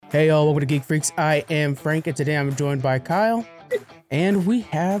Hey y'all, welcome to Geek Freaks. I am Frank, and today I'm joined by Kyle, and we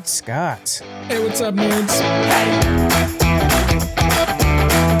have Scott. Hey, what's up, nerds?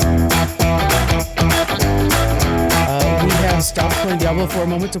 We have stopped playing Diablo for a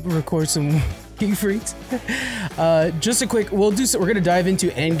moment to record some Geek Freaks. Just a quick, we're going to dive into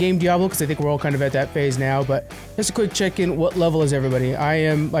endgame Diablo, because I think we're all kind of at that phase now, but just a quick check-in. What level is everybody? I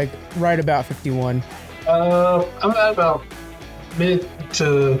am like right about 51. I'm at about mid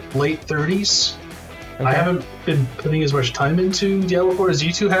to late 30s. Okay. I haven't been putting as much time into Diablo 4 as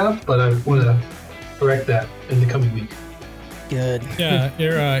you two have, but I want to correct that in the coming week. Good.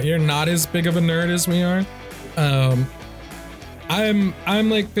 Yeah, you're not as big of a nerd as we are. I'm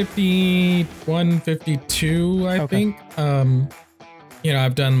like 51, 52, I think.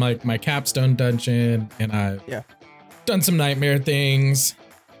 I've done like my capstone dungeon, and I've done some nightmare things.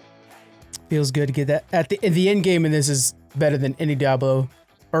 Feels good to get that. At the end game in this is better than any Diablo,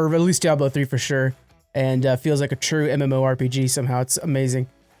 or at least Diablo 3 for sure, and feels like a true MMORPG somehow. It's amazing.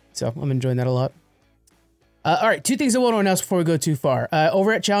 So I'm enjoying that a lot. All right, two things I want to announce before we go too far.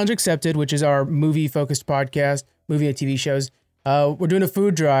 Over at Challenge Accepted, which is our movie-focused podcast, movie and TV shows, we're doing a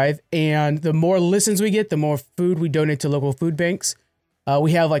food drive, and the more listens we get, the more food we donate to local food banks.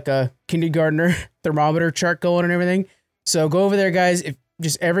 We have like a kindergartner thermometer chart going and everything. So go over there, guys. If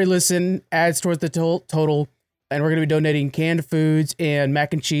just every listen adds towards the total, and we're going to be donating canned foods and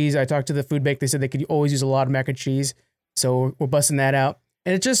mac and cheese. I talked to the food bank. They said they could always use a lot of mac and cheese. So we're busting that out.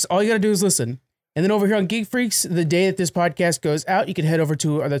 And it's just, all you got to do is listen. And then over here on Geek Freaks, the day that this podcast goes out, you can head over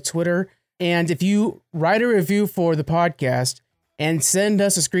to the Twitter. And if you write a review for the podcast and send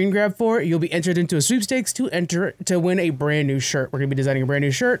us a screen grab for it, you'll be entered into a sweepstakes to win a brand new shirt. We're going to be designing a brand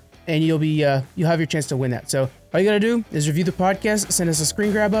new shirt, and you'll have your chance to win that. So all you got to do is review the podcast, send us a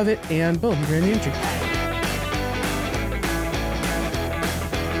screen grab of it, and boom, you're in the entry.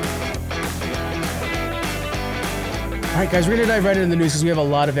 All right, guys, we're going to dive right into the news because we have a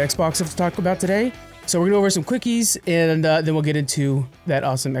lot of Xbox stuff to talk about today. So we're going to go over some quickies, and then we'll get into that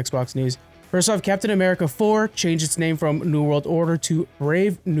awesome Xbox news. First off, Captain America 4 changed its name from New World Order to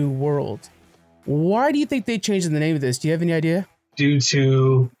Brave New World. Why do you think they changed the name of this? Do you have any idea? Due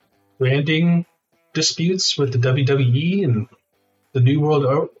to branding disputes with the WWE and the New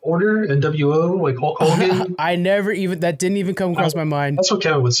World Order, NWO, like Hulk Hogan. That didn't even come across my mind. That's what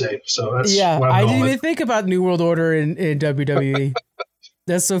Kevin would say. So that's what I didn't even think about New World Order in WWE.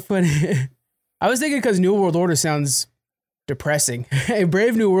 That's so funny. I was thinking because New World Order sounds depressing. A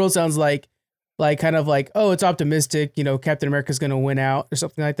Brave New World sounds like kind of like, oh, it's optimistic, Captain America's going to win out or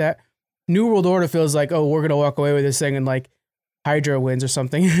something like that. New World Order feels like, oh, we're going to walk away with this thing and like Hydra wins or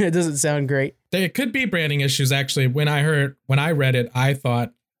something. It doesn't sound great. There could be branding issues, actually. When I read it, I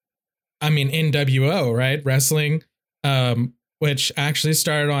thought, NWO, right? Wrestling, which actually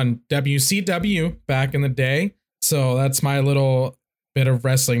started on WCW back in the day. So that's my little bit of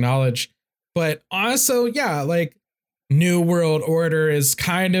wrestling knowledge. But also, yeah, like New World Order is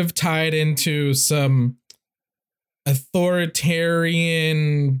kind of tied into some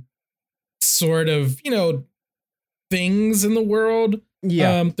authoritarian sort of, things in the world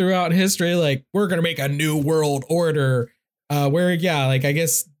throughout history. Like, we're going to make a New World Order where, I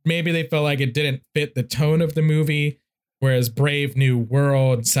guess maybe they felt like it didn't fit the tone of the movie, whereas Brave New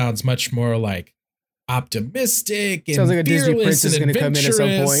World sounds much more like optimistic and sounds like a Disney princess is going to come in at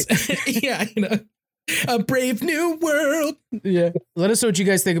some point. Yeah, a brave new world. Yeah. Let us know what you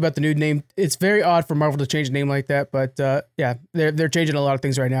guys think about the new name. It's very odd for Marvel to change a name like that, but they're changing a lot of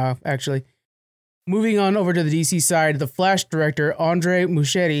things right now, actually. Moving on over to the DC side, the Flash director, Andre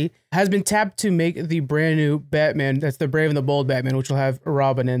Muschietti, has been tapped to make the brand new Batman. That's the Brave and the Bold Batman, which will have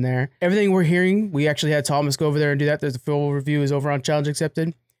Robin in there. Everything we're hearing, we actually had Thomas go over there and do that. There's a full review is over on Challenge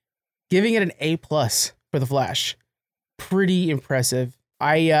Accepted. Giving it an A+ for the Flash. Pretty impressive.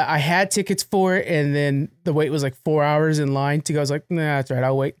 I had tickets for it, and then the wait was like 4 hours in line to go. I was like, nah, that's right.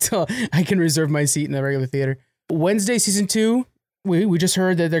 I'll wait till I can reserve my seat in the regular theater. Wednesday, season 2, we just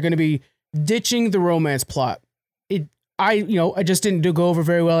heard that they're going to be ditching the romance plot. I just didn't go over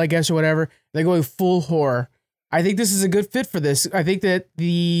very well, I guess, or whatever. They're going full horror. I think this is a good fit for this. I think that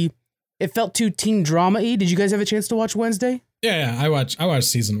it felt too teen drama-y. Did you guys have a chance to watch Wednesday? Yeah, I watched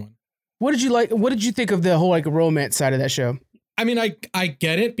season 1. What did you like? What did you think of the whole like romance side of that show? I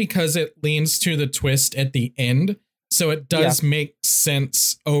get it because it leans to the twist at the end. So it does make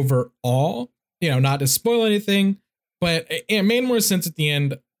sense overall, not to spoil anything, but it made more sense at the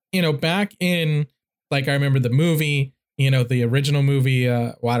end. Back in, like, I remember the movie, the original movie.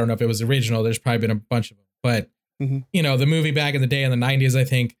 Well, I don't know if it was original. There's probably been a bunch of them, but the movie back in the day in the 90s, I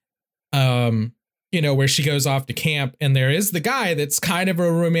think, you know, where she goes off to camp and there is the guy that's kind of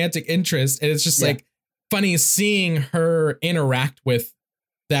a romantic interest. And it's just like funny seeing her interact with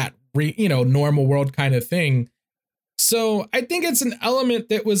that, you know, normal world kind of thing. So I think it's an element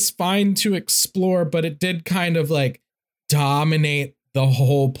that was fine to explore, but it did kind of like dominate the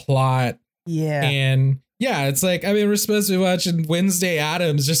whole plot. Yeah. And yeah, it's like, I mean, we're supposed to be watching Wednesday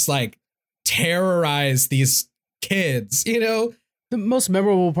Addams just like terrorize these kids, you know? The most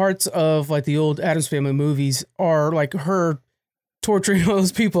memorable parts of like the old Addams Family movies are like her torturing all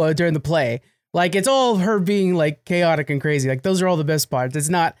those people during the play. Like it's all her being like chaotic and crazy. Like those are all the best parts. It's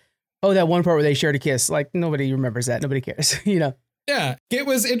not, oh, that one part where they shared a kiss. Like nobody remembers that. Nobody cares, you know? Yeah. It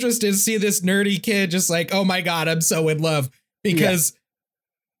was interesting to see this nerdy kid just like, oh my God, I'm so in love because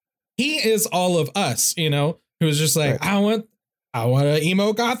he is all of us, you know, who's just like, I want an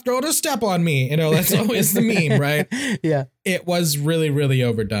emo goth girl to step on me. You know, that's always the meme, right? Yeah. It was really, really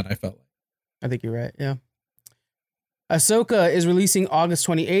overdone, I felt like. I think you're right. Yeah. Ahsoka is releasing August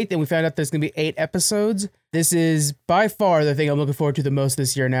 28th, and we found out there's going to be 8 episodes. This is by far the thing I'm looking forward to the most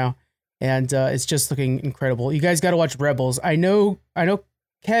this year now. And it's just looking incredible. You guys got to watch Rebels. I know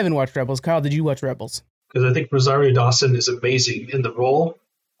Kevin watched Rebels. Kyle, did you watch Rebels? Because I think Rosario Dawson is amazing in the role,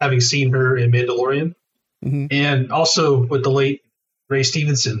 having seen her in Mandalorian. Mm-hmm. And also with the late Ray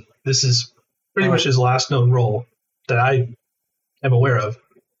Stevenson. This is pretty much his last known role that I am aware of.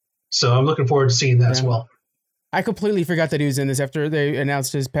 So I'm looking forward to seeing that as well. I completely forgot that he was in this after they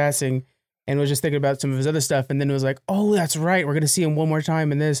announced his passing and was just thinking about some of his other stuff. And then it was like, oh, that's right. We're going to see him one more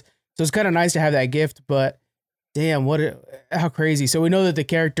time in this. So it's kind of nice to have that gift, but damn, how crazy. So we know that the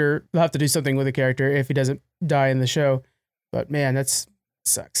character, they'll have to do something with the character if he doesn't die in the show. But man, that's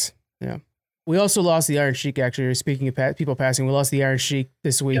sucks. Yeah. We also lost the Iron Sheik, actually. Speaking of people passing, we lost the Iron Sheik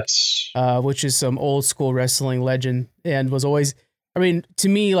this week, which is some old school wrestling legend and was always, I mean, to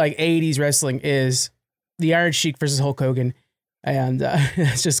me, like 80s wrestling is the Iron Sheik versus Hulk Hogan. And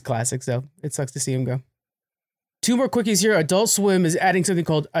it's just classic. So it sucks to see him go. 2 more quickies here. Adult Swim is adding something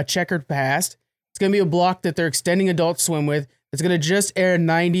called A Checkered Past. It's going to be a block that they're extending Adult Swim with. It's going to just air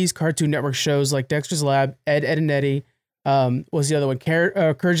 90s Cartoon Network shows like Dexter's Lab, Ed, Ed and Eddie. What's the other one?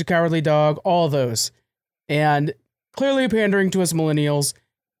 Courage the Cowardly Dog, all of those. And clearly pandering to us millennials.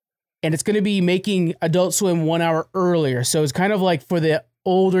 And it's going to be making Adult Swim 1 hour earlier. So it's kind of like for the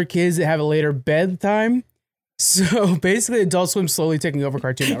older kids that have a later bedtime. So basically Adult Swim slowly taking over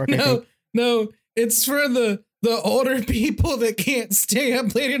Cartoon Network. No, it's for the older people that can't stay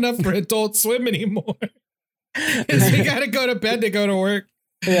up late enough for Adult Swim anymore. Because they got to go to bed to go to work.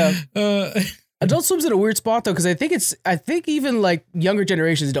 Yeah. Adult Swim's in a weird spot though, because I think even like younger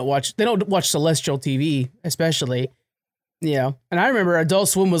generations don't watch Celestial TV, especially, you know. And I remember Adult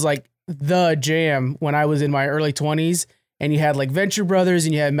Swim was like the jam when I was in my early 20s, and you had like Venture Brothers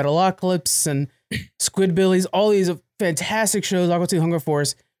and you had Metalocalypse and Squidbillies, all these fantastic shows, Aqua Teen Hunger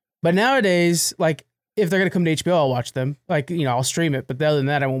Force. But nowadays, like if they're gonna come to HBO, I'll watch them. Like, you know, I'll stream it, but other than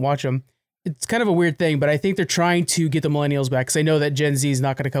that, I won't watch them. It's kind of a weird thing, but I think they're trying to get the millennials back because I know that Gen Z is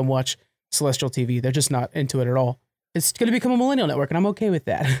not going to come watch Celestial TV. They're just not into it at all. It's going to become a millennial network, and I'm okay with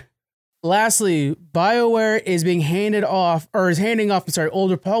that. Lastly, BioWare is handing off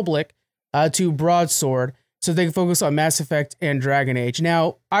Old Republic to Broadsword so they can focus on Mass Effect and Dragon Age.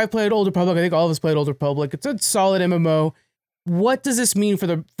 Now, I played Old Republic. I think all of us played Old Republic. It's a solid MMO. What does this mean for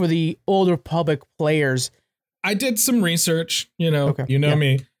the Old Republic players? I did some research,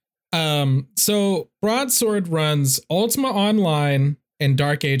 me. So Broadsword runs Ultima Online and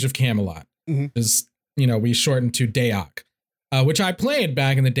Dark Age of Camelot. Is, we shortened to DAOC, which I played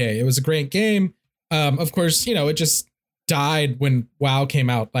back in the day. It was a great game. Of course, it just died when WoW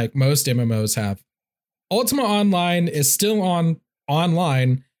came out, like most MMOs have. Ultima Online is still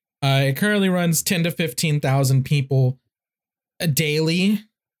online. It currently runs 10 to 15,000 people daily.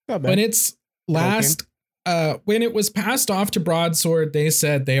 When it's when it was passed off to Broadsword, they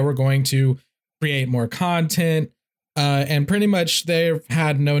said they were going to create more content, and pretty much they've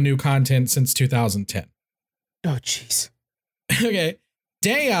had no new content since 2010. Oh, jeez. Okay.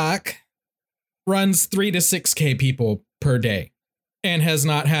 DAOC runs 3 to 6K people per day and has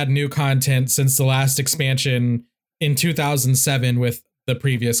not had new content since the last expansion in 2007 with the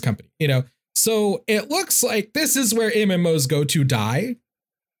previous company, So it looks like this is where MMOs go to die.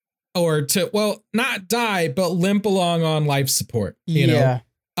 Or not die, but limp along on life support, you know?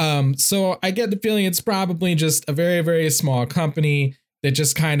 So I get the feeling it's probably just a very, very small company that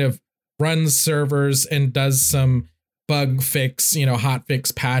just kind of runs servers and does some bug fix, hot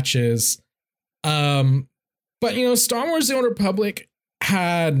fix patches. But, Star Wars The Old Republic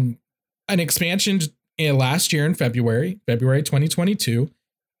had an expansion last year in February 2022.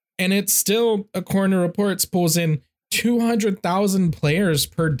 And it's still, according to reports, pulls in 200,000 players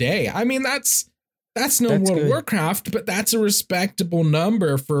per day. I mean, that's no World of Warcraft, but that's a respectable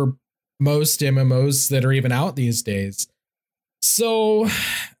number for most MMOs that are even out these days. So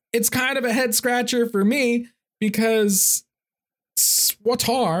it's kind of a head scratcher for me because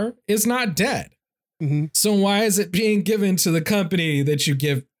SWTOR is not dead. Mm-hmm. So why is it being given to the company that you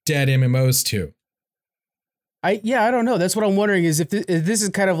give dead MMOs to? I don't know. That's what I'm wondering is if this is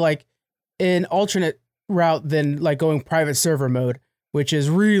kind of like an alternate route than like going private server mode, which is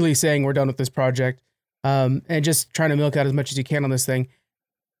really saying we're done with this project, and just trying to milk out as much as you can on this thing.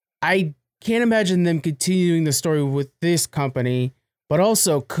 I can't imagine them continuing the story with this company, but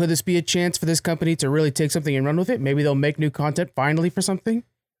also could this be a chance for this company to really take something and run with it? Maybe they'll make new content finally for something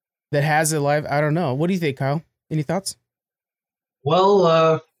that has a live. I don't know. What do you think, Kyle? Any thoughts?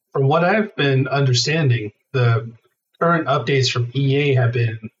 Well, from what I've been understanding, the current updates from EA have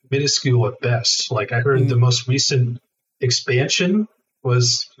been minuscule at best. Like I heard the most recent expansion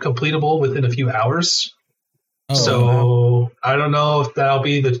was completable within a few hours. So I don't know if that'll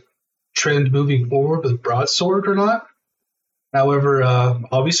be the trend moving forward with Broadsword or not. However,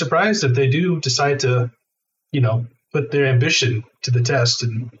 I'll be surprised if they do decide to, put their ambition to the test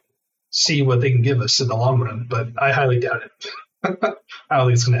and see what they can give us in the long run. But I highly doubt it. I don't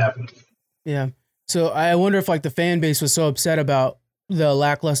think it's going to happen. Yeah. So I wonder if like the fan base was so upset about the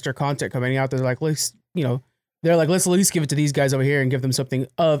lackluster content coming out, they're like, let's at least give it to these guys over here and give them something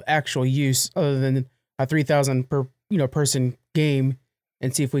of actual use other than a 3,000 per person game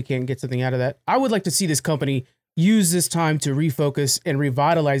and see if we can get something out of that. I would like to see this company use this time to refocus and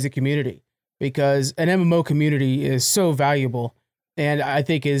revitalize the community because an MMO community is so valuable and I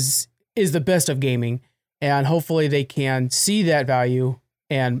think is the best of gaming, and hopefully they can see that value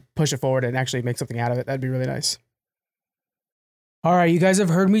and push it forward and actually make something out of it. That'd be really nice. All right, you guys have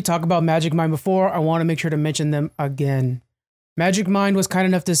heard me talk about Magic Mind before. I want to make sure to mention them again. Magic Mind was kind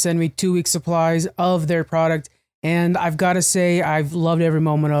enough to send me 2 weeks supplies of their product, and I've got to say I've loved every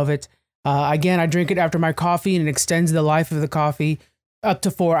moment of it. Again, I drink it after my coffee, and it extends the life of the coffee up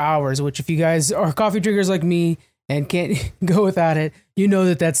to 4 hours, which if you guys are coffee drinkers like me and can't go without it, you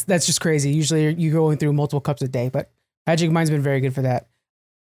know that's just crazy. Usually you're going through multiple cups a day, but Magic Mind's been very good for that.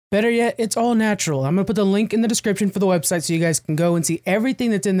 Better yet, it's all natural. I'm going to put the link in the description for the website so you guys can go and see everything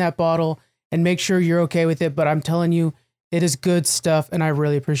that's in that bottle and make sure you're okay with it. But I'm telling you, it is good stuff and I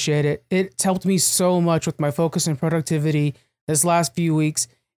really appreciate it. It's helped me so much with my focus and productivity this last few weeks.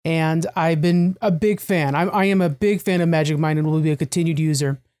 And I've been a big fan. I am a big fan of Magic Mind and will be a continued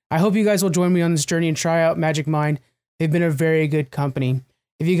user. I hope you guys will join me on this journey and try out Magic Mind. They've been a very good company.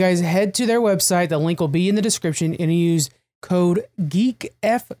 If you guys head to their website, the link will be in the description, and you use code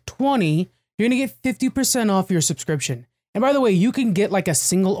GEEKF20, you're going to get 50% off your subscription. And by the way, you can get like a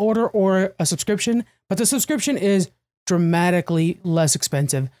single order or a subscription, but the subscription is dramatically less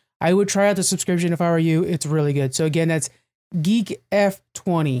expensive. I would try out the subscription if I were you. It's really good. So again, that's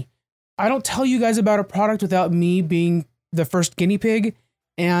GeekF20. I don't tell you guys about a product without me being the first guinea pig.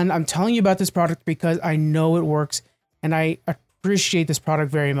 And I'm telling you about this product because I know it works and I appreciate this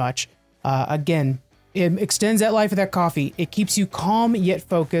product very much. Again, it extends that life of that coffee. It keeps you calm yet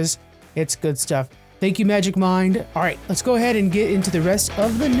focused. It's good stuff. Thank you, Magic Mind. All right, let's go ahead and get into the rest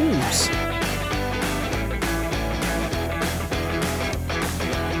of the news.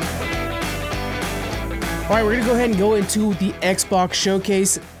 All right, we're going to go ahead and go into the Xbox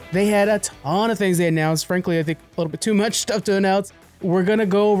showcase. They had a ton of things they announced. Frankly, I think a little bit too much stuff to announce. We're going to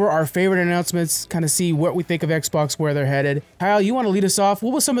go over our favorite announcements, kind of see what we think of Xbox, where they're headed. Kyle, you want to lead us off?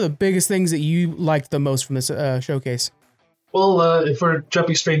 What was some of the biggest things that you liked the most from this showcase? Well, if we're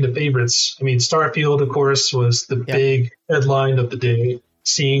jumping straight into favorites, I mean, Starfield, of course, was the big headline of the day.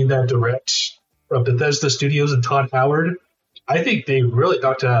 Seeing that direct from Bethesda Studios and Todd Howard, I think they really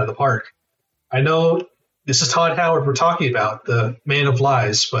knocked it out of the park. I know this is Todd Howard we're talking about, the man of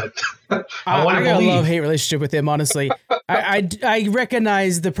lies, but I want to believe. I got a love-hate relationship with him, honestly. I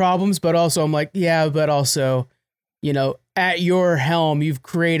recognize the problems, but also I'm like, yeah, but also, you know, at your helm, you've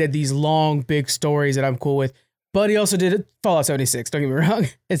created these long, big stories that I'm cool with. But he also did Fallout 76, don't get me wrong.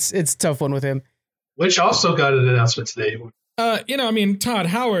 It's a tough one with him. Which also got an announcement today. Todd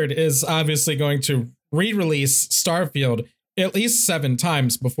Howard is obviously going to re-release Starfield at least 7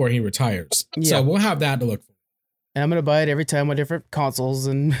 times before he retires. Yeah. So we'll have that to look for. And I'm going to buy it every time on different consoles.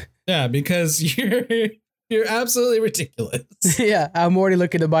 And yeah, because you're absolutely ridiculous. Yeah, I'm already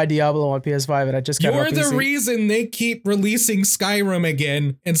looking to buy Diablo on PS5 and I just got it on PC. You're the reason they keep releasing Skyrim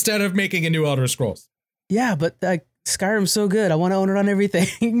again instead of making a new Elder Scrolls. Yeah, but Skyrim's so good. I want to own it on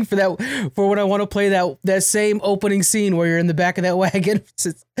everything for when I want to play that same opening scene where you're in the back of that wagon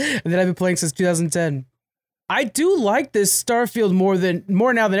and that I've been playing since 2010. I do like this Starfield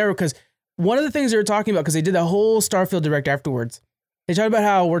more now than ever, because one of the things they were talking about, because they did the whole Starfield Direct afterwards, they talked about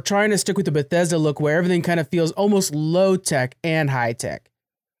how we're trying to stick with the Bethesda look where everything kind of feels almost low tech and high tech,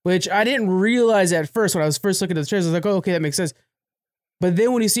 which I didn't realize at first when I was first looking at the trailers. I was like, oh, okay, that makes sense. But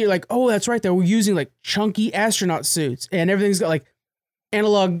then when you see it, like, oh, that's right, they were using like chunky astronaut suits and everything's got like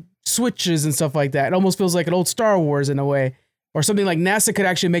analog switches and stuff like that. It almost feels like an old Star Wars in a way, or something like NASA could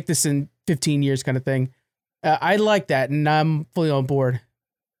actually make this in 15 years kind of thing. I like that, and I'm fully on board.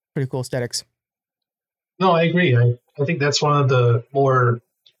 Pretty cool aesthetics. No, I agree. I think that's one of the more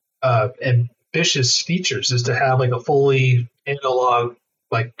ambitious features, is to have like a fully analog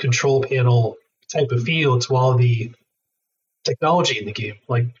like control panel type of feel to all the technology in the game,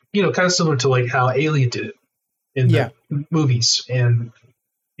 like, you know, kind of similar to like how Alien did it in the movies. And,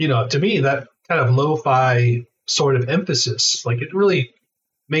 you know, to me, that kind of lo-fi sort of emphasis, like, it really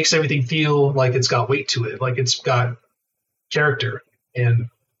makes everything feel like it's got weight to it, like it's got character, and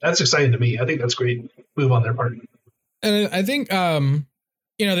that's exciting to me. I think that's a great move on their part. And I think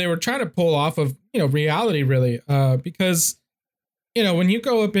you know, they were trying to pull off of, you know, reality really, because, you know, when you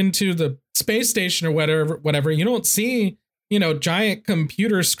go up into the space station or whatever, you don't see, you know, giant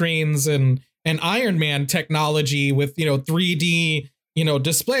computer screens and Iron Man technology with, you know, 3D, you know,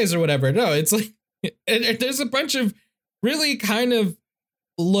 displays or whatever. No, it's like there's a bunch of really kind of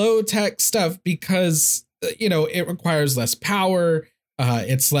low tech stuff because, you know, it requires less power.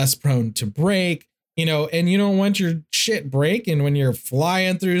 It's less prone to break, you know, and you don't want your shit breaking when you're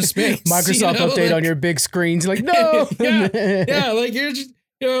flying through space. Microsoft update like, on your big screens. Like, no. yeah, like you're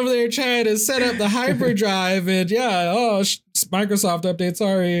over there trying to set up the hyperdrive and Microsoft update,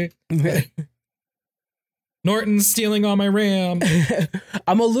 sorry. Norton's stealing all my RAM.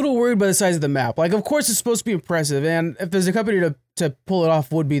 I'm a little worried by the size of the map. Like, of course, it's supposed to be impressive, and if there's a company to pull it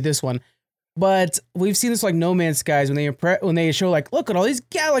off, would be this one. But we've seen this like No Man's Skies when they show like, look at all these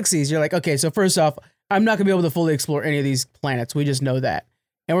galaxies. You're like, okay, so first off, I'm not gonna be able to fully explore any of these planets. We just know that,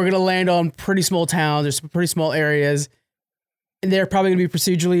 and we're gonna land on pretty small towns. There's pretty small areas, and they're probably gonna be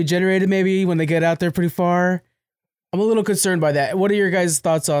procedurally generated. Maybe when they get out there pretty far. I'm a little concerned by that. What are your guys'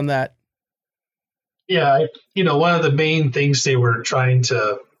 thoughts on that? Yeah, you know, one of the main things they were trying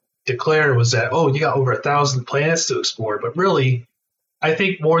to declare was that, oh, you got over 1,000 planets to explore, but really, I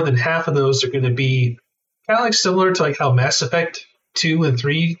think more than half of those are going to be kind of like similar to like how Mass Effect 2 and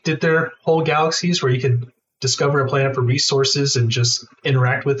 3 did their whole galaxies, where you could discover a planet for resources and just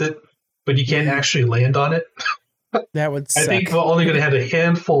interact with it, but you can't actually land on it. That would suck. I think we're only going to have a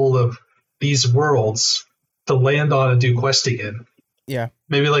handful of these worlds to land on and do questing in. Yeah.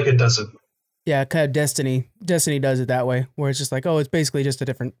 Maybe like a dozen. Yeah, kind of Destiny. Destiny does it that way, where it's just like, oh, it's basically just a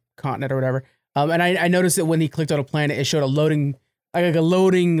different continent or whatever. And I noticed that when he clicked on a planet, it showed a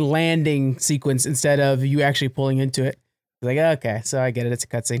loading landing sequence instead of you actually pulling into it. Like, okay, so I get it. It's a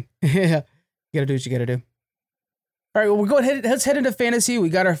cutscene. You gotta do what you gotta do. All right, well, let's head into fantasy. We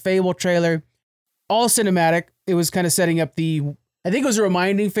got our Fable trailer, all cinematic. It was kind of setting up I think it was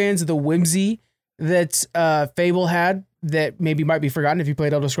reminding fans of the whimsy that Fable had that maybe might be forgotten if you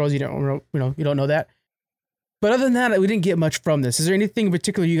played Elder Scrolls. You don't know that. But other than that, we didn't get much from this. Is there anything in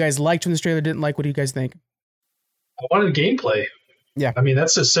particular you guys liked from this trailer? Didn't like? What do you guys think? I wanted gameplay. Yeah. I mean,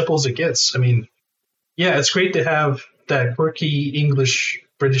 that's as simple as it gets. I mean, yeah, it's great to have that quirky English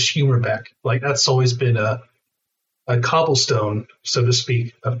British humor back. Like, that's always been a cobblestone, so to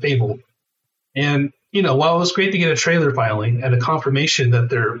speak, of Fable. And, you know, while it was great to get a trailer finally and a confirmation that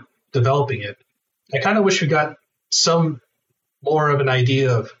they're developing it, I kind of wish we got some more of an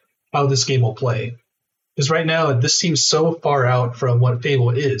idea of how this game will play. Because right now, this seems so far out from what Fable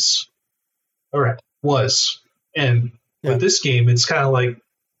is, or was. And with this game, it's kind of like,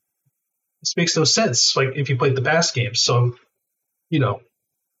 this makes no sense, like if you played the past games. So, you know,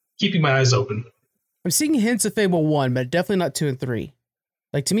 keeping my eyes open. I'm seeing hints of Fable 1, but definitely not 2 and 3.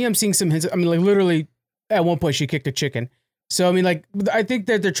 Like, to me, I'm seeing some hints. I mean, like, literally, at one point, she kicked a chicken. So, I mean, like, I think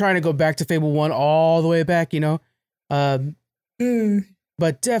that they're trying to go back to Fable 1 all the way back, you know?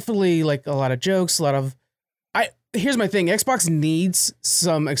 But definitely, like, a lot of jokes, a lot of... Here's my thing. Xbox needs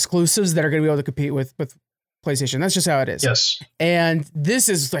some exclusives that are going to be able to compete with PlayStation. That's just how it is. Yes. And this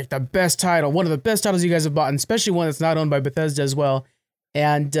is, like, the best title. One of the best titles you guys have bought, and especially one that's not owned by Bethesda as well.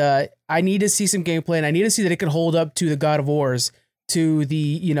 And I need to see some gameplay, and I need to see that it can hold up to the God of Wars, to the,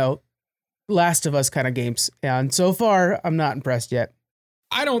 you know, Last of Us kind of games. And so far, I'm not impressed yet.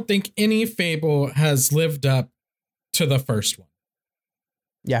 I don't think any Fable has lived up to the first one.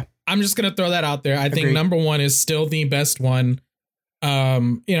 Yeah. I'm just gonna throw that out there. I think Agreed. number one is still the best one.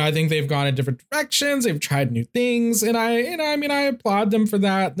 I think they've gone in different directions. They've tried new things, and I applaud them for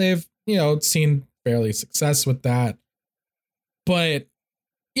that. They've, seen fairly success with that. But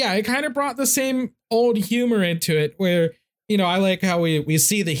yeah, it kind of brought the same old humor into it where, I like how we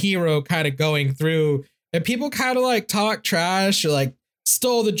see the hero kind of going through and people kind of like talk trash or like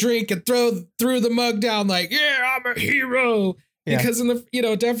stole the drink and threw the mug down like, yeah, I'm a hero. Yeah. Because in the,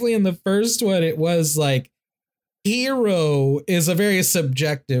 definitely in the first one, it was like hero is a very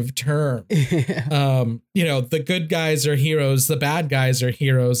subjective term. The good guys are heroes. The bad guys are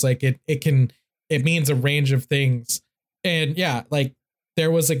heroes. Like it means a range of things. And yeah, like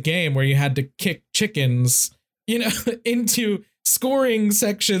there was a game where you had to kick chickens, into scoring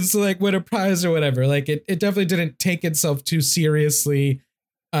sections to like win a prize or whatever. Like it definitely didn't take itself too seriously.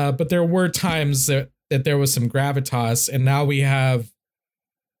 But there were times that there was some gravitas, and now we have,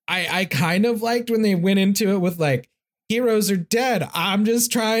 I kind of liked when they went into it with like, heroes are dead. I'm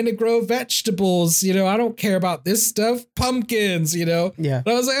just trying to grow vegetables. I don't care about this stuff. Pumpkins, Yeah. And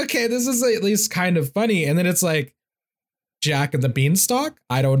I was like, okay, this is at least kind of funny. And then it's like, Jack and the Beanstalk?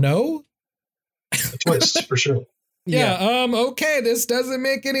 I don't know. A twist for sure. Yeah. Okay, this doesn't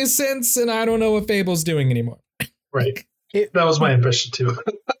make any sense, and I don't know what Fable's doing anymore. Right. That was my impression too.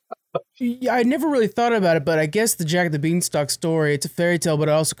 Yeah, I never really thought about it, but I guess the Jack and the Beanstalk story, it's a fairy tale, but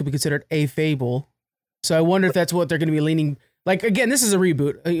it also could be considered a fable. So I wonder if that's what they're going to be leaning. Like, again, this is a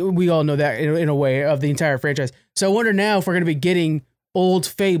reboot. We all know that in a way of the entire franchise. So I wonder now if we're going to be getting old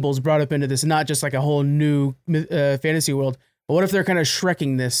fables brought up into this, not just like a whole new fantasy world. But what if they're kind of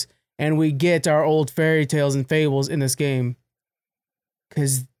Shrekking this and we get our old fairy tales and fables in this game?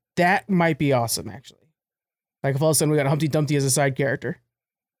 Because that might be awesome, actually. Like if all of a sudden we got Humpty Dumpty as a side character.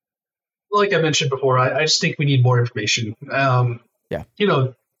 Like I mentioned before, I just think we need more information. Yeah.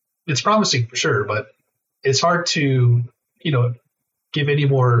 It's promising for sure, but it's hard to, give any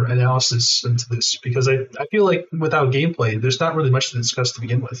more analysis into this because I feel like without gameplay, there's not really much to discuss to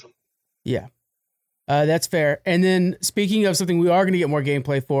begin with. Yeah, that's fair. And then speaking of something we are going to get more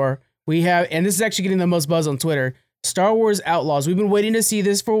gameplay for, we have, and this is actually getting the most buzz on Twitter, Star Wars Outlaws. We've been waiting to see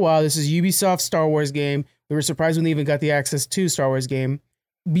this for a while. This is Ubisoft's Star Wars game. We were surprised when they even got the access to Star Wars game.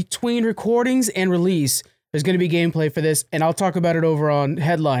 Between recordings and release, there's going to be gameplay for this, and I'll talk about it over on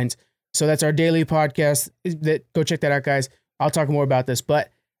Headlines. So that's our daily podcast. Go check that out, guys. I'll talk more about this,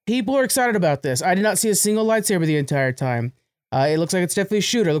 but people are excited about this. I did not see a single lightsaber the entire time. It looks like it's definitely a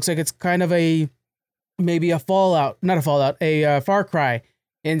shooter. It looks like it's kind of maybe a Far Cry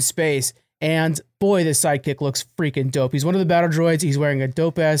in space. And boy, this sidekick looks freaking dope. He's one of the battle droids. He's wearing a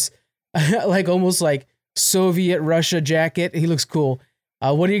dope ass, like almost like Soviet Russia jacket. He looks cool.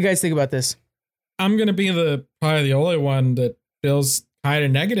 What do you guys think about this? I'm going to be probably the only one that feels kind of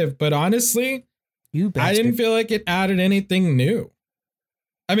negative, but honestly, I didn't feel like it added anything new.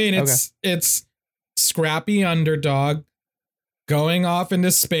 I mean, it's scrappy underdog going off into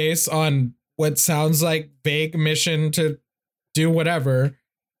space on what sounds like vague mission to do whatever.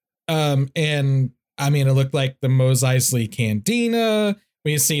 And I mean, it looked like the Mos Eisley Cantina.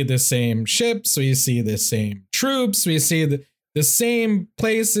 We see the same ships. We see the same troops. We see the same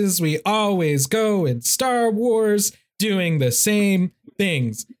places we always go in Star Wars, doing the same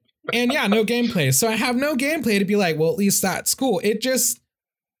things. And yeah, no gameplay. So I have no gameplay to be like, well, at least that's cool. It just,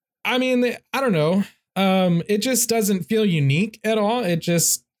 I don't know. It just doesn't feel unique at all. It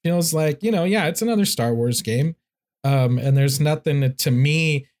just feels like, it's another Star Wars game. And there's nothing to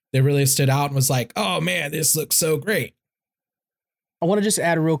me that really stood out and was like, oh man, this looks so great. I want to just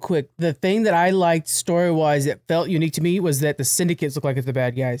add real quick. The thing that I liked story-wise that felt unique to me was that the syndicates look like it's the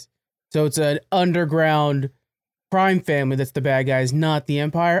bad guys. So it's an underground crime family that's the bad guys, not the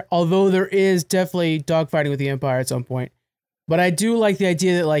Empire. Although there is definitely dogfighting with the Empire at some point. But I do like the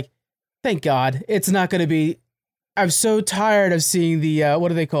idea that, like, thank God, it's not going to be... I'm so tired of seeing the,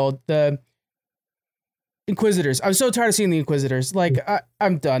 what are they called? The Inquisitors. I'm so tired of seeing the Inquisitors. Like,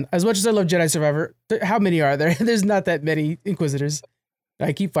 I'm done. As much as I love Jedi Survivor, how many are there? There's not that many Inquisitors.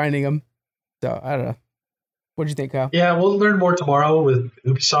 I keep finding them. So, I don't know. What do you think, Kyle? Yeah, we'll learn more tomorrow with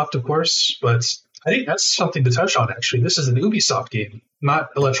Ubisoft, of course. But I think that's something to touch on, actually. This is an Ubisoft game, not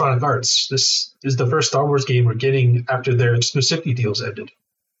Electronic Arts. This is the first Star Wars game we're getting after their exclusivity deals ended.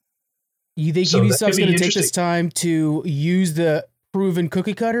 You think Ubisoft's going to take this time to use the proven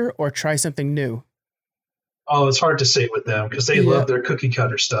cookie cutter or try something new? Oh, it's hard to say with them because they love their cookie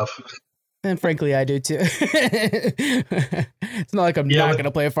cutter stuff. And frankly, I do too. It's not like I'm not going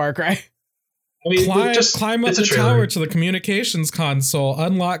to play a Far Cry. I mean, climb up the tower to the communications console,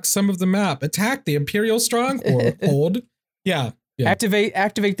 unlock some of the map, attack the Imperial stronghold. Yeah, Yeah.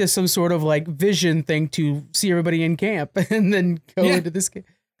 Activate this some sort of like vision thing to see everybody in camp and then go into this game.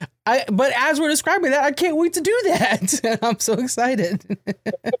 But as we're describing that, I can't wait to do that. I'm so excited.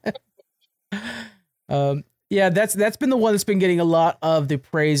 Yeah, that's been the one that's been getting a lot of the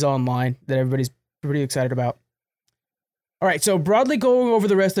praise online that everybody's pretty excited about. All right, so broadly going over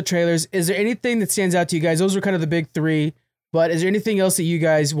the rest of the trailers, is there anything that stands out to you guys? Those are kind of the big three, but is there anything else that you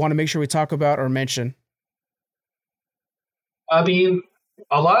guys want to make sure we talk about or mention? I mean,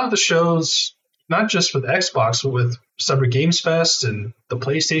 a lot of the shows, not just with Xbox, but with Summer Games Fest and the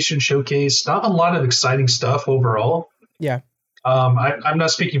PlayStation Showcase, not a lot of exciting stuff overall. Yeah. I'm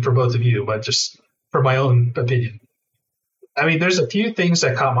not speaking for both of you, but just for my own opinion. I mean, there's a few things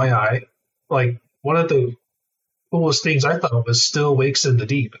that caught my eye. Like, one of the coolest things I thought was Still Wakes the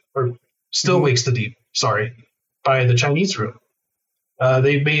Deep, sorry, by the Chinese Room.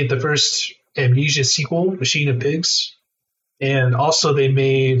 They made the first Amnesia sequel, Machine of Pigs. And also they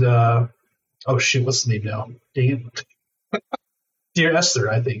made, what's the name now? Dang it. Dear Esther,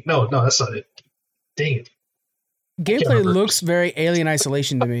 I think. No, that's not it. Dang it. Gameplay looks very Alien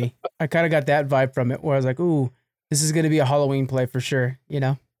Isolation to me. I kind of got that vibe from it where I was like, ooh, this is going to be a Halloween play for sure, you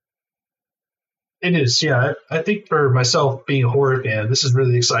know? It is, yeah. I think for myself, being a horror fan, this is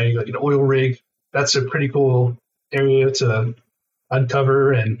really exciting. Like an oil rig, that's a pretty cool area to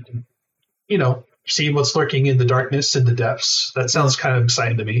uncover and, see what's lurking in the darkness and the depths. That sounds kind of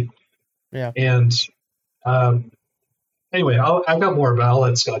exciting to me. Yeah. And anyway, I've got more, but I'll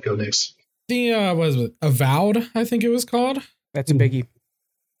let Scott go next. The was it Avowed, I think it was called. That's a biggie.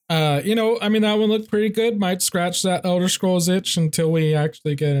 I mean, that one looked pretty good. Might scratch that Elder Scrolls itch until we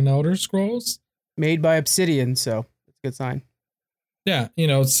actually get an Elder Scrolls. Made by Obsidian, so it's a good sign. Yeah,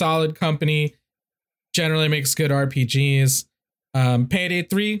 solid company. Generally makes good RPGs. Payday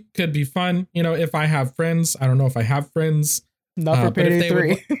 3 could be fun. If I have friends. I don't know if I have friends. Not for Payday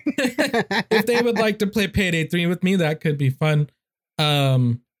 3. If they would like to play Payday 3 with me, that could be fun.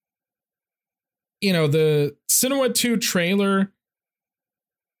 The Cinema 2 trailer,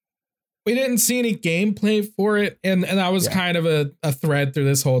 we didn't see any gameplay for it. And that was kind of a thread through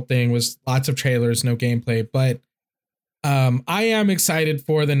this whole thing, was lots of trailers, no gameplay. But I am excited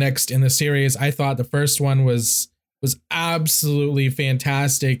for the next in the series. I thought the first one was absolutely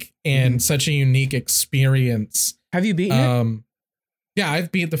fantastic and such a unique experience. Have you beaten it? Yeah,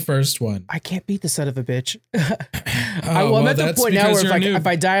 I've beat the first one. I can't beat the son of a bitch. I'm at the point now where if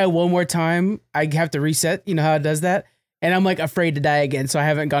I die one more time, I have to reset. You know how it does that? And I'm like afraid to die again, so I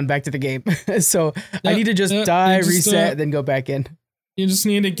haven't gone back to the game. So I need to just die, reset, then go back in. You just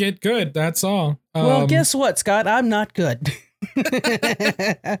need to get good. That's all. Well, guess what, Scott? I'm not good.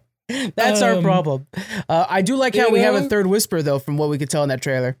 That's our problem. I do like how we have a third whisper, though, from what we could tell in that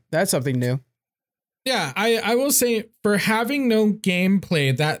trailer. That's something new. Yeah, I will say, for having no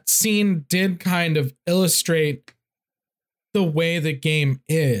gameplay, that scene did kind of illustrate the way the game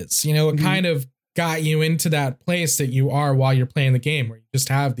is. It kind of got you into that place that you are while you're playing the game, where you just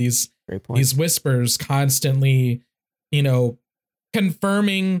have these whispers constantly,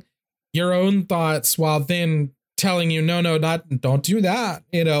 confirming your own thoughts while then telling you, no, don't do that.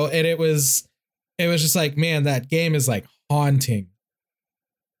 And it was just like, man, that game is like haunting.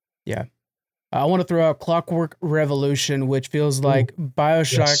 Yeah. I want to throw out Clockwork Revolution, which feels like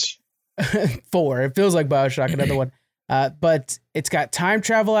BioShock 4. It feels like BioShock, another one. But it's got time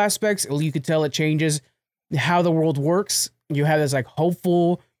travel aspects. You could tell it changes how the world works. You have this like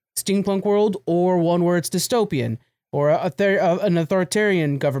hopeful steampunk world, or one where it's dystopian, or an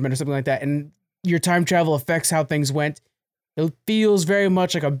authoritarian government or something like that. And your time travel affects how things went. It feels very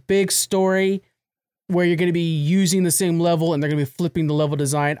much like a big story where you're going to be using the same level and they're going to be flipping the level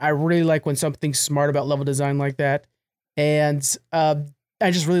design. I really like when something's smart about level design like that. And I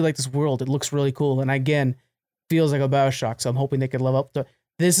just really like this world. It looks really cool. And again, feels like a BioShock. So I'm hoping they can level up to.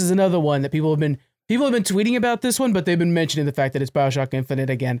 This is another one that people have been tweeting about this one, but they've been mentioning the fact that it's BioShock Infinite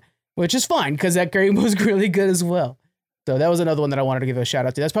again, which is fine because that game was really good as well. So that was another one that I wanted to give a shout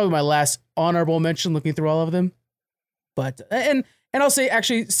out to. That's probably my last honorable mention looking through all of them. But, and I'll say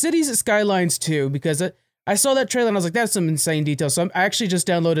actually Cities Skylines too, because I saw that trailer and I was like, that's some insane detail. So I actually just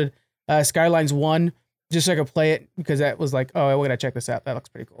downloaded Skylines 1 just so I could play it, because that was like, oh, we're going to check this out. That looks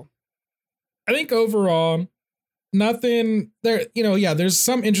pretty cool. I think overall, nothing there, there's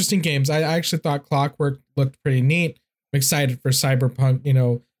some interesting games. I actually thought Clockwork looked pretty neat. I'm excited for Cyberpunk,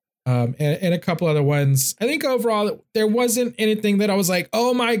 and a couple other ones. I think overall there wasn't anything that I was like,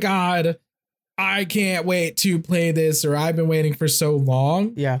 oh my God, I can't wait to play this, or I've been waiting for so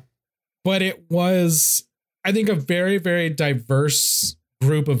long. Yeah. But it was, I think, a very, very diverse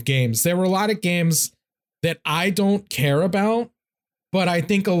group of games. There were a lot of games that I don't care about, but I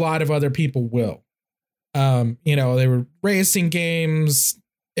think a lot of other people will. They were racing games,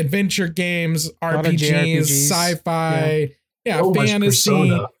 adventure games, RPGs, sci-fi, fantasy,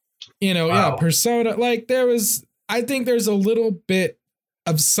 Persona. Persona. Like I think there's a little bit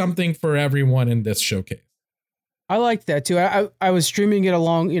of something for everyone in this showcase. I liked that too. I was streaming it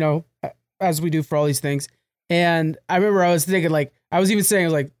along, as we do for all these things. And I remember I was thinking, like, I was even saying,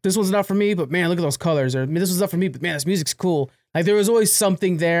 like, this one's not for me, but man, look at those colors. Or this one's not for me, but man, this music's cool. Like, there was always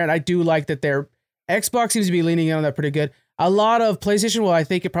something there. And I do like that their Xbox seems to be leaning in on that pretty good. A lot of PlayStation, well, I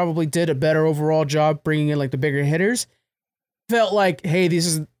think it probably did a better overall job bringing in like the bigger hitters. Felt like, hey, this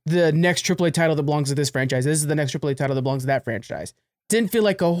is the next AAA title that belongs to this franchise. This is the next AAA title that belongs to that franchise. Didn't feel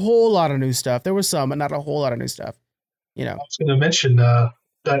like a whole lot of new stuff. There was some, but not a whole lot of new stuff. I was going to mention that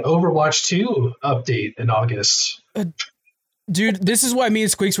Overwatch 2 update in August. Dude, this is why me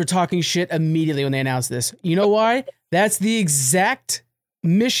and Squeaks were talking shit immediately when they announced this. You know why? That's the exact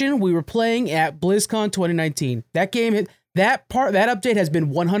mission we were playing at BlizzCon 2019. That game, that update has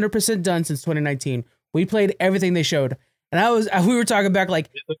been 100% done since 2019. We played everything they showed. And we were talking back like,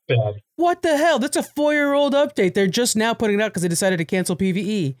 what the hell? That's a 4-year-old update. They're just now putting it out because they decided to cancel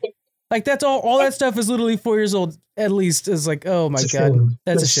PvE. Like, that's all that stuff is literally 4 years old, at least. Is like, oh my God,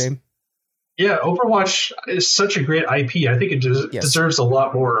 that's a shame. Yeah, Overwatch is such a great IP. I think it deserves a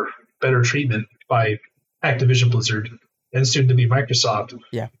lot more better treatment by Activision Blizzard and soon to be Microsoft.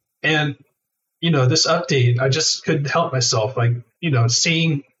 Yeah. And, this update, I just couldn't help myself. Like,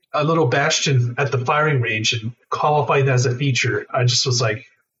 seeing a little Bastion at the firing range and qualified as a feature, I just was like,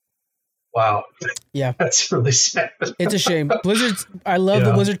 wow. Yeah. That's really sad. It's a shame. I love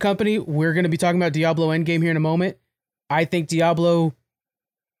the Blizzard company. We're going to be talking about Diablo Endgame here in a moment. I think Diablo,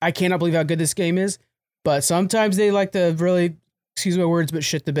 I cannot believe how good this game is, but sometimes they like to really, excuse my words, but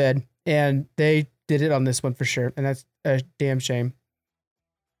shit the bed. And they did it on this one for sure. And that's a damn shame.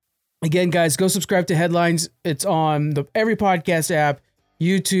 Again, guys, go subscribe to Headlines. It's on every podcast app,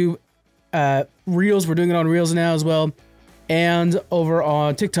 YouTube, Reels. We're doing it on Reels now as well. And over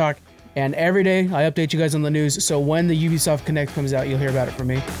on TikTok. And every day I update you guys on the news. So when the Ubisoft Connect comes out, you'll hear about it from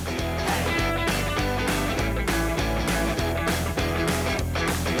me.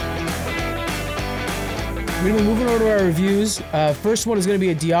 We're going to be moving over to our reviews. First one is going to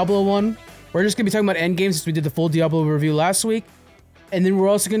be a Diablo one. We're just going to be talking about Endgame since we did the full Diablo review last week. And then we're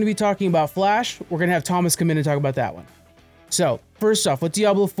also going to be talking about Flash. We're going to have Thomas come in and talk about that one. So, first off, with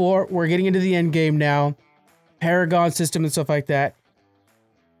Diablo 4, we're getting into the Endgame now. Paragon system and stuff like that.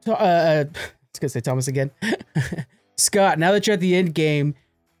 I was going to say Thomas again. Scott, now that you're at the Endgame,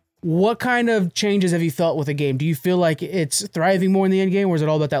 what kind of changes have you felt with the game? Do you feel like it's thriving more in the Endgame, or is it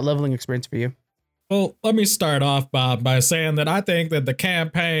all about that leveling experience for you? Well, let me start off, Bob, by saying that I think that the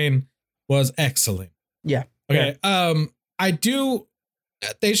campaign was excellent. Yeah. Okay. Yeah. I do.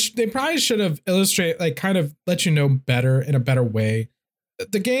 They probably should have illustrated, like, kind of let you know better in a better way.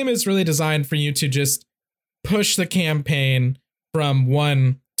 The game is really designed for you to just push the campaign from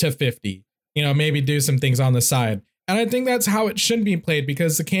 1 to 50. Maybe do some things on the side. And I think that's how it should be played,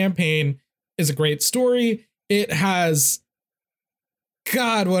 because the campaign is a great story. It has,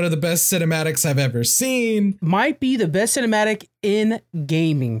 God, one of the best cinematics I've ever seen. Might be the best cinematic in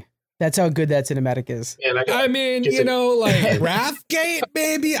gaming. That's how good that cinematic is. I mean, like Wrathgate,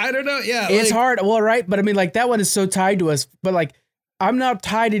 maybe? I don't know. Yeah. It's hard. Well, right. But I mean, like, that one is so tied to us. But like, I'm not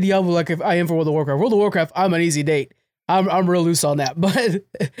tied to Diablo like if I am for World of Warcraft. World of Warcraft, I'm an easy date. I'm real loose on that. But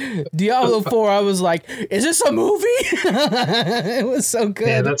Diablo 4, I was like, is this a movie? It was so good.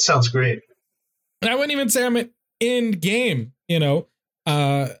 Yeah, that sounds great. And I wouldn't even say I'm in game,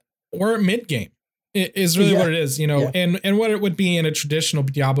 or mid game. It is really what it is, and what it would be in a traditional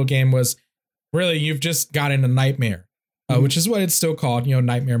Diablo game was really, you've just got into Nightmare, which is what it's still called,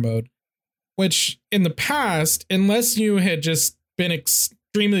 Nightmare mode, which in the past, unless you had just been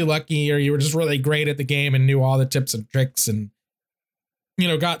extremely lucky or you were just really great at the game and knew all the tips and tricks and,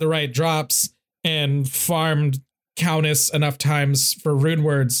 got the right drops and farmed Countess enough times for rune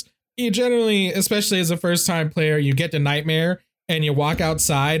words, you generally, especially as a first time player, you get to Nightmare and you walk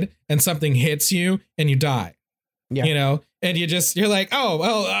outside and something hits you and you die, and you're like, oh,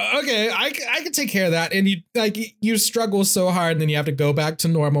 well, okay, I can take care of that. And you struggle so hard, and then you have to go back to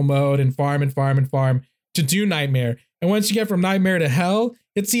normal mode and farm to do Nightmare. And once you get from Nightmare to Hell,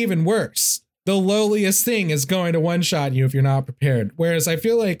 it's even worse. The lowliest thing is going to one-shot you if you're not prepared. Whereas I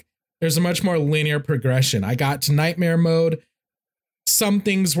feel like there's a much more linear progression. I got to Nightmare mode. Some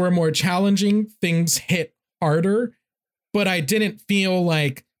things were more challenging. Things hit harder. But I didn't feel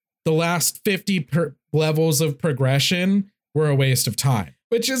like the last 50 levels of progression were a waste of time.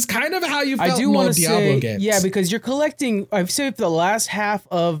 which is kind of how you I felt do in want most to Diablo say, games. yeah, because you're collecting. I've said for the last half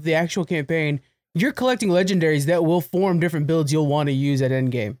of the actual campaign, you're collecting legendaries that will form different builds you'll want to use at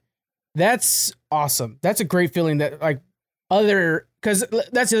endgame. That's awesome. That's a great feeling that because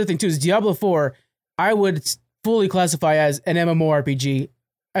that's the other thing too is Diablo 4. I would fully classify as an MMORPG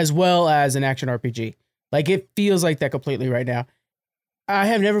as well as an action RPG. Like it feels like that completely right now. I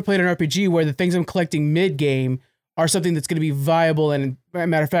have never played an RPG where the things I'm collecting mid game are something that's going to be viable and, as a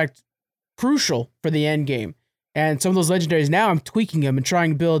matter of fact, crucial for the end game. And some of those legendaries now I'm tweaking them and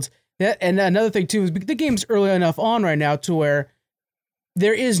trying to build that. And another thing too is the game's early enough on right now to where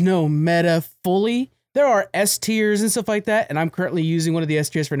there is no meta fully. There are S tiers and stuff like that, and I'm currently using one of the S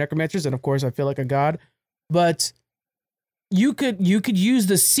tiers for necromancers, and of course I feel like a god. But you could use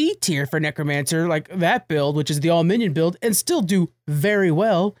the C tier for necromancer, like that build, which is the all minion build, and still do very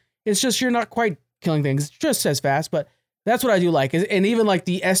well. It's just you're not quite killing things just as fast, but that's what I do like. And even like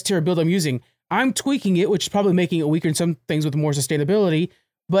the S tier build I'm using, I'm tweaking it, which is probably making it weaker in some things with more sustainability.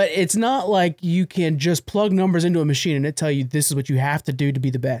 But it's not like you can just plug numbers into a machine and it tell you this is what you have to do to be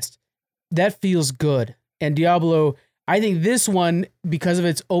the best. That feels good. And Diablo, I think this one, because of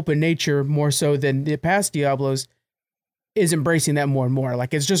its open nature, more so than the past Diablos, is embracing that more and more.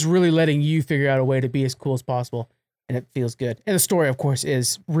 Like it's just really letting you figure out a way to be as cool as possible. And it feels good. And the story, of course,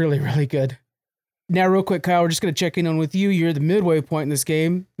 is really, really good. Now, real quick, Kyle, we're just going to check in on with you. You're the midway point in this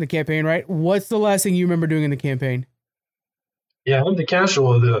game, in the campaign, right? What's the last thing you remember doing in the campaign? Yeah, I'm the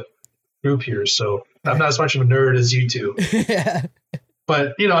casual of the group here, so I'm not as much of a nerd as you two. Yeah.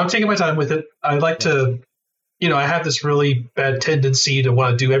 But, I'm taking my time with it. I like to, I have this really bad tendency to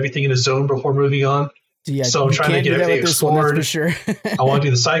want to do everything in a zone before moving on. Yeah, so I'm trying to get everything explored. For sure. I want to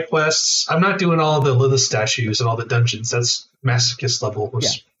do the side quests. I'm not doing all the Lilith statues and all the dungeons. That's masochist level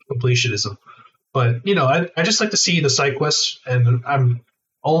completionism. But, I just like to see the side quests, and I'm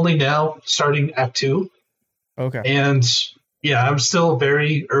only now starting Act 2. Okay. And yeah, I'm still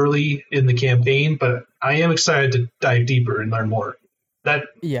very early in the campaign, but I am excited to dive deeper and learn more. That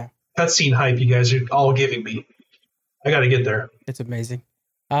cutscene hype you guys are all giving me, I got to get there. It's amazing.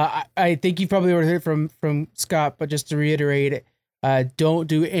 I think you probably already heard from Scott, but just to reiterate, don't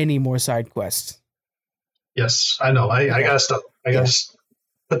do any more side quests. Yes, I know. I got to stop. I got to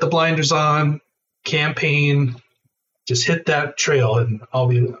put the blinders on, campaign, just hit that trail, and I'll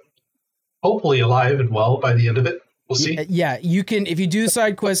be hopefully alive and well by the end of it. We'll see. Yeah, you can, if you do the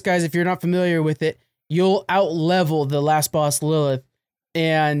side quest, guys, if you're not familiar with it, you'll out-level the last boss, Lilith,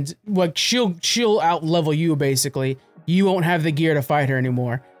 and like she'll out-level you, basically. You won't have the gear to fight her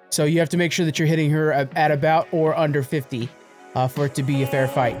anymore. So you have to make sure that you're hitting her at about or under 50 for it to be a fair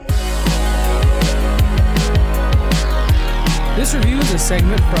fight. This review is a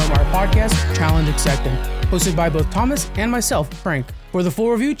segment from our podcast, Challenge Accepted, hosted by both Thomas and myself, Frank. For the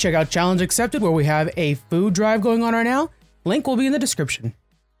full review, check out Challenge Accepted, where we have a food drive going on right now. Link will be in the description.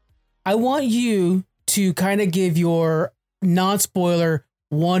 I want you to kind of give your non-spoiler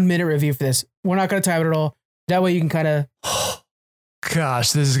 1-minute review for this. We're not going to time it at all. That way you can kind of...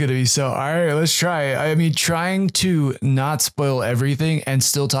 Gosh, this is going to be so... All right, let's try. I mean, trying to not spoil everything and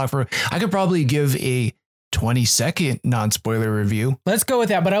still talk for... I could probably give a 20-second non-spoiler review. Let's go with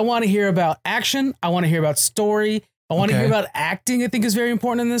that. But I want to hear about action. I want to hear about story. I want to hear about acting. I think is very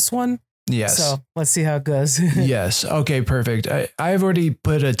important in this one. Yes. So let's see how it goes. Yes. Okay, perfect. I've already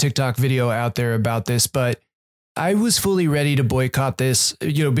put a TikTok video out there about this, but I was fully ready to boycott this,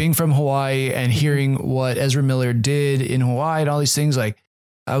 being from Hawaii and hearing what Ezra Miller did in Hawaii and all these things. Like,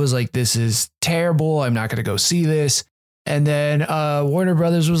 I was like, this is terrible. I'm not going to go see this. And then Warner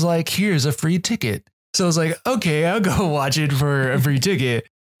Brothers was like, here's a free ticket. So I was like, okay, I'll go watch it for a free ticket.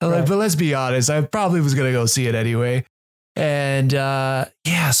 Right. But let's be honest, I probably was going to go see it anyway. And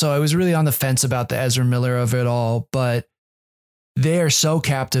so I was really on the fence about the Ezra Miller of it all, but they are so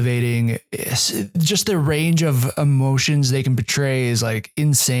captivating. Just the range of emotions they can portray is like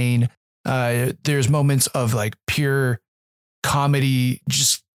insane. There's moments of like pure comedy,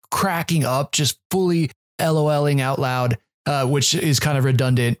 just cracking up, just fully LOLing out loud, which is kind of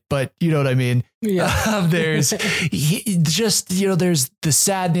redundant, but you know what I mean? Yeah. There's there's the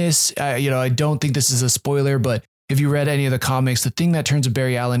sadness. I don't think this is a spoiler, but if you read any of the comics, the thing that turns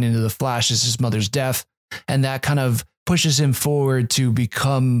Barry Allen into the Flash is his mother's death. And that kind of pushes him forward to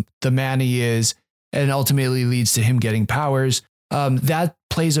become the man he is and ultimately leads to him getting powers. That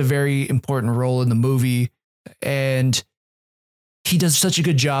plays a very important role in the movie. And he does such a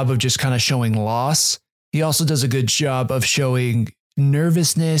good job of just kind of showing loss. He also does a good job of showing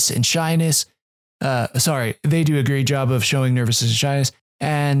nervousness and shyness. They do a great job of showing nervousness and shyness.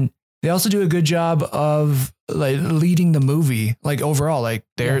 And They also do a good job of like leading the movie, like overall, like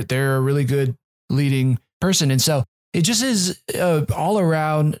they're a really good leading person. And so it just is all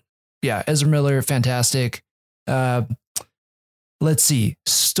around. Yeah. Ezra Miller, fantastic. Let's see.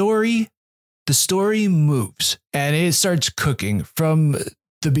 The story moves and it starts cooking from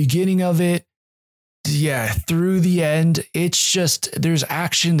the beginning of it. Yeah. Through the end. It's just, there's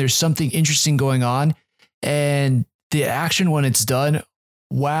action. There's something interesting going on. And the action when it's done,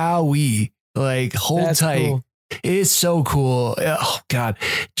 wowee, like hold That's tight. cool. It's so cool. Oh God.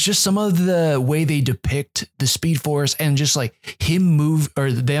 Just some of the way they depict the Speed Force and just like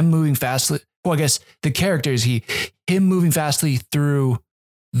them moving fastly. Well, I guess the characters, him moving fastly through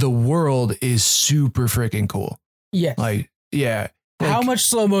the world is super freaking cool. Yes. Like, yeah. How Like, much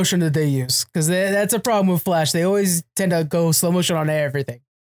slow motion did they use? Because that's a problem with Flash. They always tend to go slow motion on everything.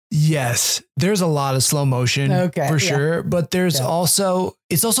 yes, there's a lot of slow motion for sure, but there's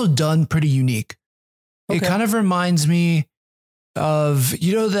it's also done pretty unique. It kind of reminds me of,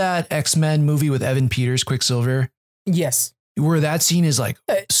 that X-Men movie with Evan Peters, Quicksilver, Yes. where that scene is like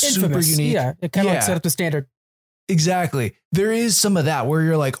super Infamous. unique. Yeah. It kind of like set up the standard. Exactly. There is some of that where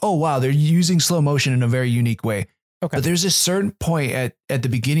you're like, oh, wow, they're using slow motion in a very unique way. Okay. But there's a certain point at the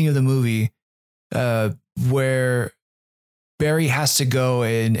beginning of the movie where Barry has to go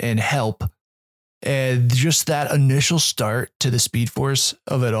and help. And just that initial start to the Speed Force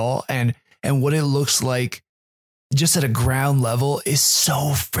of it all and what it looks like just at a ground level is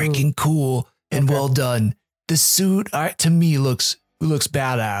so freaking cool and well done. The suit to me looks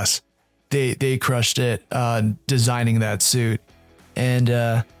badass. They crushed it designing that suit. And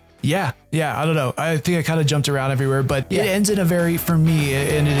I don't know. I think I kind of jumped around everywhere, but it ends in a very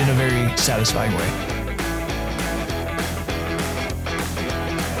satisfying way.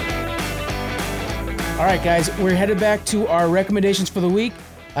 All right, guys, we're headed back to our recommendations for the week.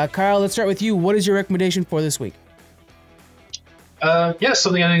 Kyle, let's start with you. What is your recommendation for this week?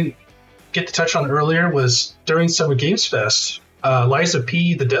 Something I didn't get to touch on earlier was during Summer Games Fest, Liza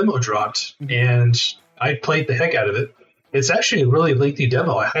P, the demo dropped, and I played the heck out of it. It's actually a really lengthy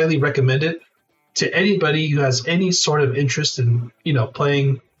demo. I highly recommend it to anybody who has any sort of interest in,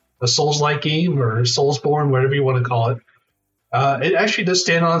 playing a Souls-like game or Soulsborne, whatever you want to call it. It actually does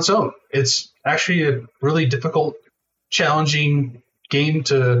stand on its own. It's actually a really difficult, challenging game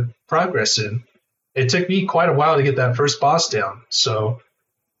to progress in. It took me quite a while to get that first boss down. So,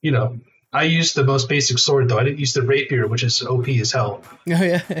 I used the most basic sword, though. I didn't use the rapier, which is OP as hell. Oh,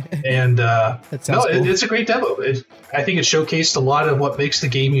 yeah. And That sounds cool. it's a great demo. I think it showcased a lot of what makes the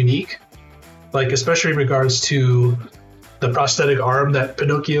game unique, like especially in regards to the prosthetic arm that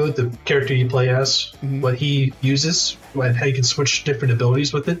Pinocchio, the character you play as, what he uses, and how you can switch different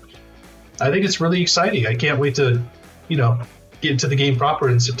abilities with it. I think it's really exciting. I can't wait to, get into the game proper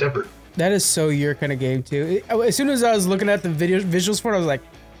in September. That is so your kind of game, too. As soon as I was looking at the visuals for it, I was like,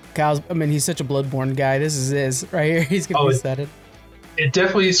 he's such a Bloodborne guy. This is his right here. He's going to be excited. It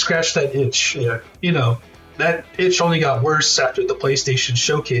definitely scratched that itch. Yeah. That itch only got worse after the PlayStation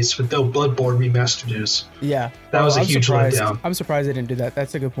Showcase with no Bloodborne remastered news. Yeah. That was a huge letdown. I'm surprised they didn't do that.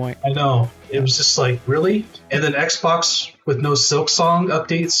 That's a good point. I know. It was just like, really? And then Xbox with no Silksong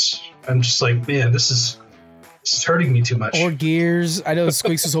updates. I'm just like, man, this is hurting me too much. Or Gears. I know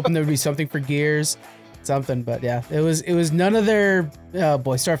Squeaks was hoping there would be something for Gears. Something, but yeah. It was none of their... Oh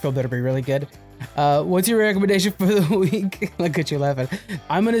boy, Starfield better be really good. What's your recommendation for the week? Look at you laughing.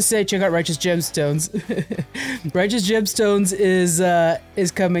 I'm gonna say check out Righteous Gemstones. Righteous Gemstones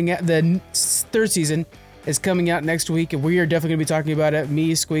is coming out. The third season is coming out next week, and we are definitely gonna be talking about it.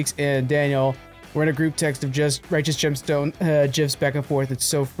 Me, Squeaks, and Daniel. We're in a group text of just Righteous Gemstone gifs back and forth. It's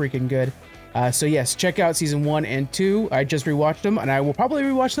so freaking good. So yes, check out season 1 and 2. I just rewatched them, and I will probably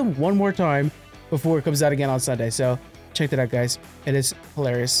rewatch them one more time before it comes out again on Sunday. So check that out, guys. It is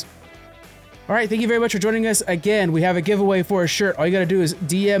hilarious. All right, thank you very much for joining us again. We have a giveaway for a shirt. All you got to do is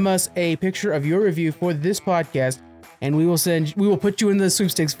DM us a picture of your review for this podcast, and we will put you in the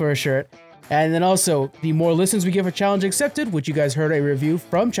sweepstakes for a shirt. And then also, the more listens we get for Challenge Accepted, which you guys heard a review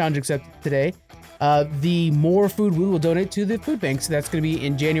from Challenge Accepted today, the more food we will donate to the food bank. So that's going to be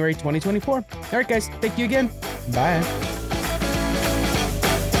in January 2024. All right, guys, thank you again. Bye.